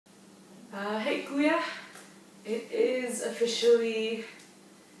Hey Kuya, it is officially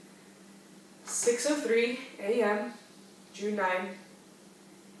 6:03 a.m., June 9.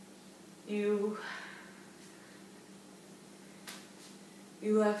 You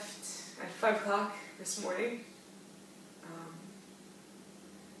left at 5 o'clock this morning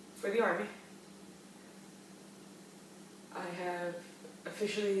for the army. I have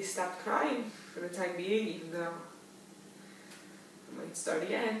officially stopped crying for the time being, even though I might start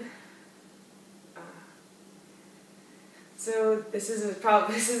again. So this is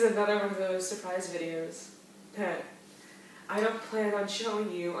another one of those surprise videos that I don't plan on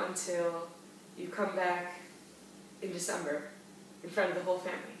showing you until you come back in December in front of the whole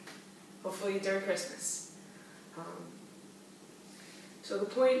family, hopefully during Christmas. So the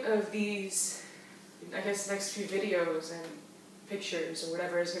point of these, I guess, next few videos and pictures or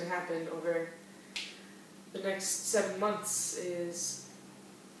whatever is going to happen over the next 7 months is,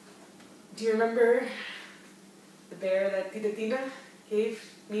 do you remember the bear that Tita Tina gave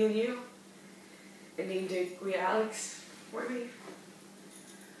me and you and named it Kuya Alex for me?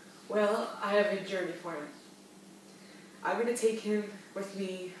 Well, I have a journey for him. I'm going to take him with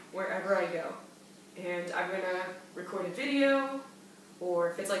me wherever I go, and I'm going to record a video,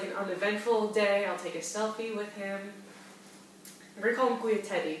 or if it's like an uneventful day, I'll take a selfie with him. I'm going to call him Kuya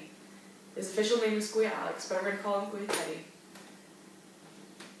Teddy. His official name is Kuya Alex, but I'm going to call him Kuya Teddy.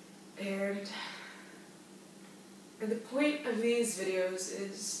 And the point of these videos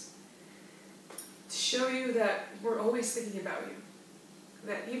is to show you that we're always thinking about you.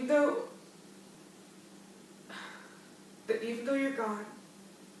 That even though you're gone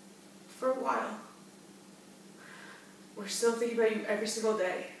for a while, we're still thinking about you every single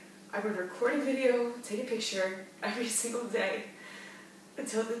day. I would record a video, take a picture every single day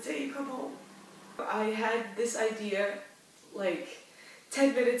until the day you come home. I had this idea like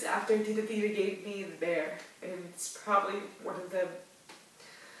 10 minutes after Tita Tina gave me the bear, and it's probably one of the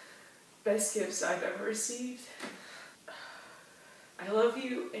best gifts I've ever received. I love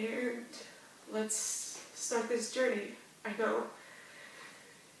you, and let's start this journey. I know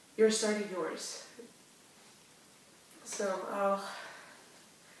you're starting yours. So I'll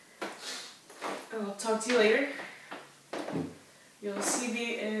talk to you later. You'll see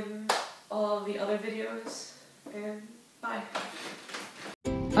me in all of the other videos, and bye.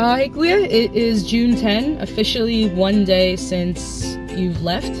 Hey Kuya, it is June 10, officially 1 day since you've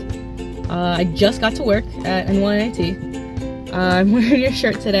left. I just got to work at NYIT. I'm wearing your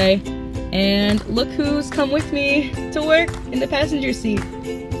shirt today, and look who's come with me to work in the passenger seat.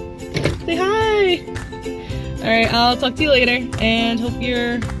 Say hi! Alright, I'll talk to you later, and hope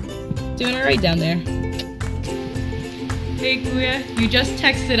you're doing alright down there. Hey Kuya, you just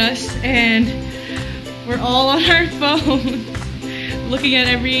texted us, and we're all on our phones looking at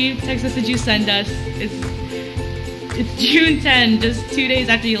every text message you send us. It's June 10, just 2 days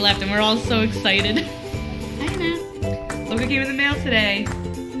after you left, and we're all so excited. Hi, Anna. Look what came in the mail today.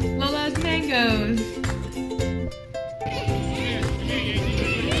 Lola's mangoes.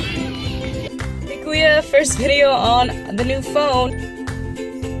 Hey Kuya, first video on the new phone.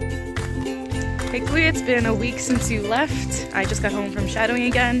 Hey Kuya, it's been a week since you left. I just got home from shadowing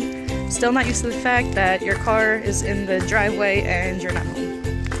again. Still not used to the fact that your car is in the driveway and you're not home.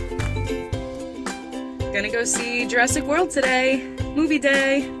 Gonna go see Jurassic World today. Movie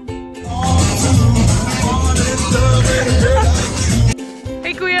day.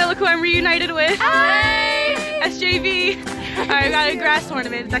 Hey Kuya, look who I'm reunited with. Hi! SJV. Alright, we got a grass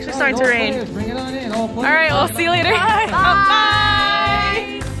tournament. It's actually starting to rain. Bring it on in. Alright, we'll see you later. Bye!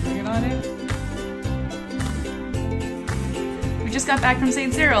 Bye! Bring it on in. We just got back from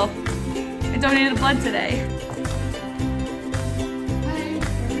St. Cyril. I donated blood today. Hi,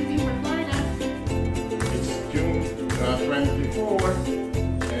 we're leaving for Florida. It's June 24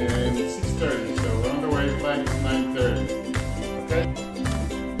 and 6:30, so we're on the way. Flight is 9:30. Okay?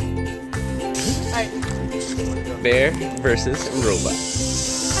 Alright. Bear versus robot.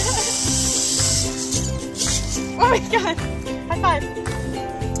 Oh my god! High five!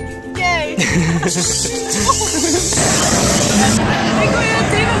 Yay! Hey Kuya,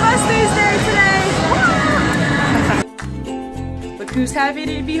 David Buster's there today! Look who's happy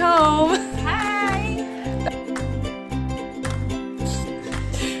to be home! Hi!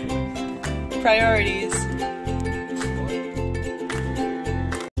 Priorities.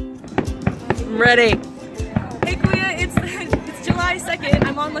 I'm ready. Hey Kuya, it's July 2nd.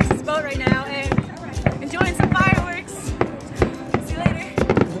 I'm on Lex's boat right now and enjoying some fireworks. See you later.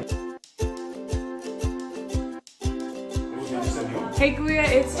 Hey Kuya,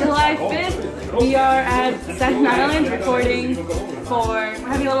 it's July 5th. We are at Staten Island recording for, we're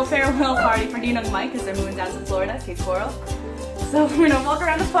having a little farewell party for Dina and Mike because they're moving down to Florida, Cape Coral. So we're gonna walk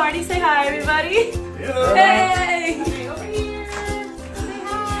around the party, say hi everybody. Yeah. Hey! Over here.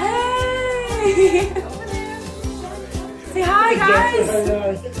 Say hi. Hey! Over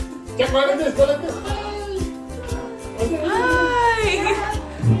there. Say hi guys! Check one of this, one of this. Hi!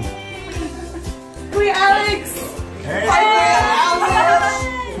 Kuya Alex! Hey. Hi!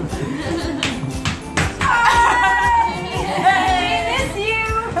 Miss you.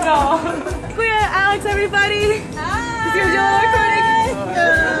 No. Kuya Alex, everybody! Is your Joel recording?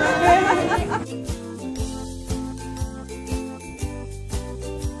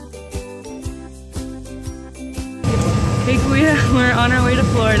 Hey Kuya, we're on our way to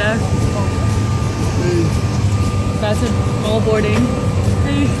Florida. About to all boarding.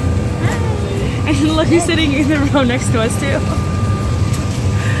 Hey. And look who's sitting in the row next to us too.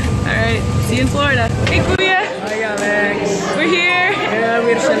 Alright, see you in Florida. Hey Kuya! Hi Alex. We're here! Yeah,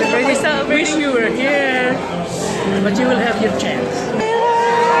 we're celebrating. We're celebrating. Wish you were here, but you will have your chance.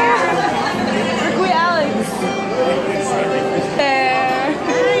 We're Kuya Alex. There.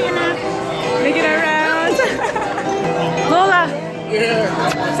 Making our rounds. Lola!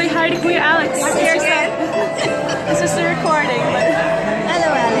 Say hi to Kuya Alex. It's just a recording, but Hello,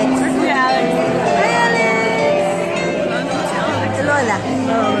 Alex. we're Kuya Alex. Hi, Alex. Lola.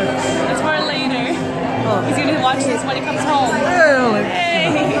 That's for later. He's gonna watch this when he comes home.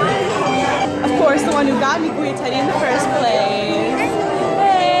 Hey! Of course, the one who got me Kuya Teddy in the first place.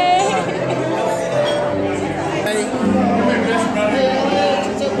 Hey!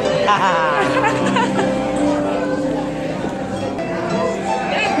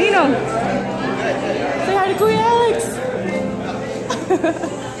 Nino! Say hi to Kuya Alex!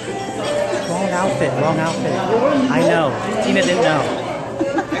 Wrong outfit, wrong outfit. I know. Tina didn't know.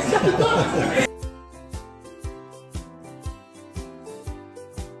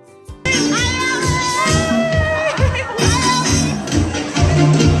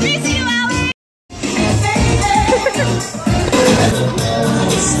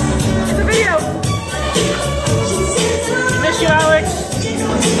 It's a video! Miss you, Alex!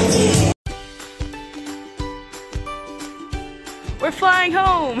 We're flying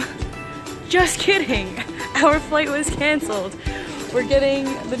home! Just kidding! Our flight was cancelled. We're getting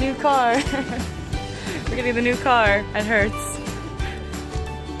the new car. We're getting the new car at Hertz.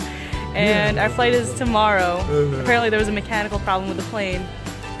 And our flight is tomorrow. Apparently there was a mechanical problem with the plane.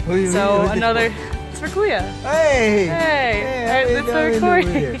 So another... It's for Kuya. Hey! Hey! Alright, it's the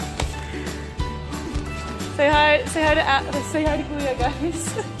recording. Say hi to Kuya, guys.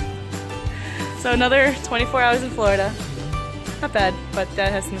 So another 24 hours in Florida. Not bad, but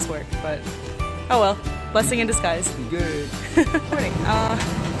Dad has to miss work. But oh well, blessing in disguise. Good. Morning.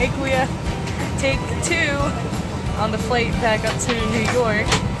 Hey Kuya, take 2 on the flight back up to New York.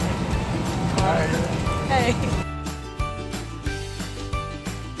 Hey.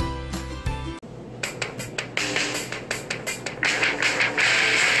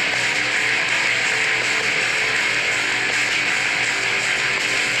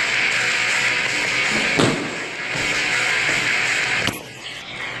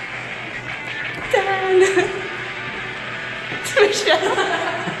 Michelle.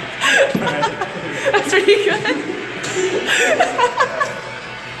 That's pretty good.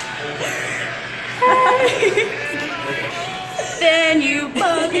 Then you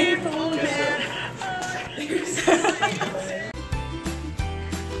buggy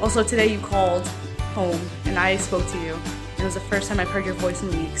Also today you called home and I spoke to you. It was the first time I've heard your voice in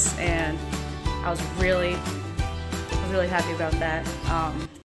weeks and I was really happy about that.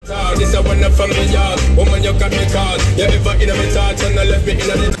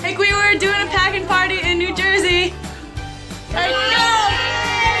 Hey, we were doing a packing party in New Jersey.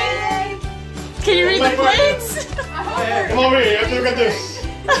 Can you read the plates? Come over here, you have to look at this.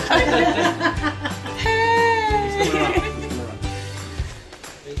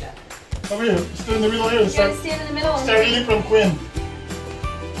 Over here, stand in the middle here. Start Stand in the middle. start eating from Quinn.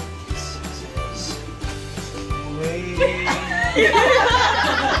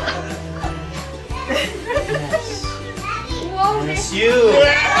 It's you.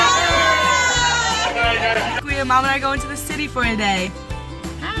 Kuya, Mom and I are going to the city for a day.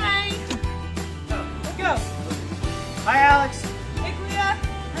 Hi. Let's go. Hi Alex. Hey, Kuya.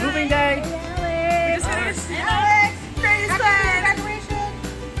 Moving day. Alex. Alex. Greatest plan.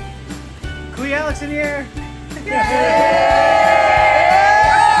 Kuya Alex in here.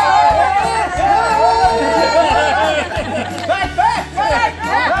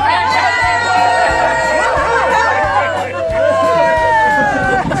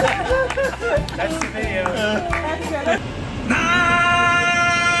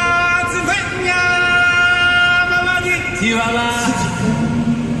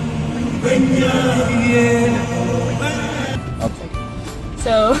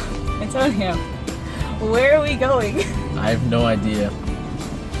 So, Antonio, where are we going? I have no idea.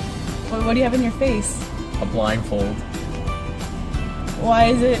 What do you have in your face? A blindfold. Why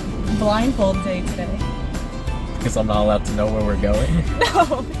is it blindfold day today? Because I'm not allowed to know where we're going.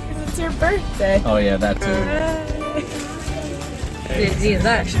 No, because it's your birthday. Oh yeah, that too.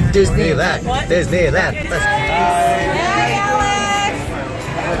 Disneyland. What? Disneyland. Hi, Alex.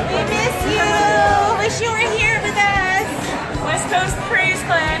 We miss you. Wish you were here with us. West Coast Praise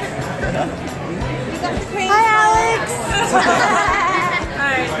Clan. Hi, Alex.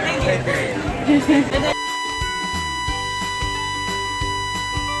 Alright, thank you.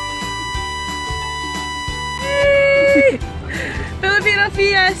 Filipino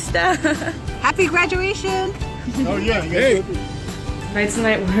Fiesta! Happy graduation! Oh yeah, hey. Tonight's the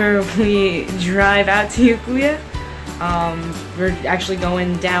night where we drive out to Kuya. We're actually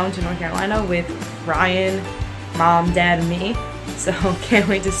going down to North Carolina with Ryan, Mom, Dad, and me. So can't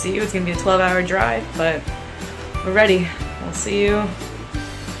wait to see you. It's gonna be a 12-hour drive, but we're ready. We'll see you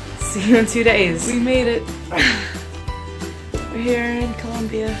in 2 days. We made it. We're here in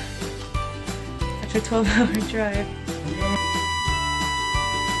Colombia after a 12-hour drive.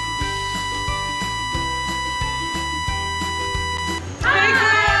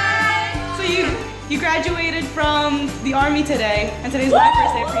 So you graduated from the army today, and today's my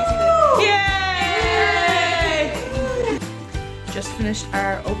first day of pre-season. Yay! Just finished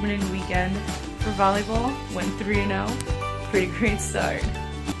our opening weekend for volleyball. Went 3-0. Pretty great start.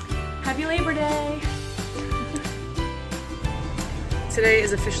 Happy Labor Day! Today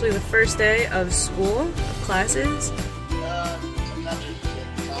is officially the first day of school, of classes. Sometimes you just get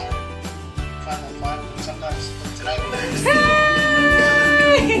tired, trying to find sometimes tonight.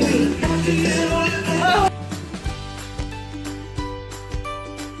 Hey!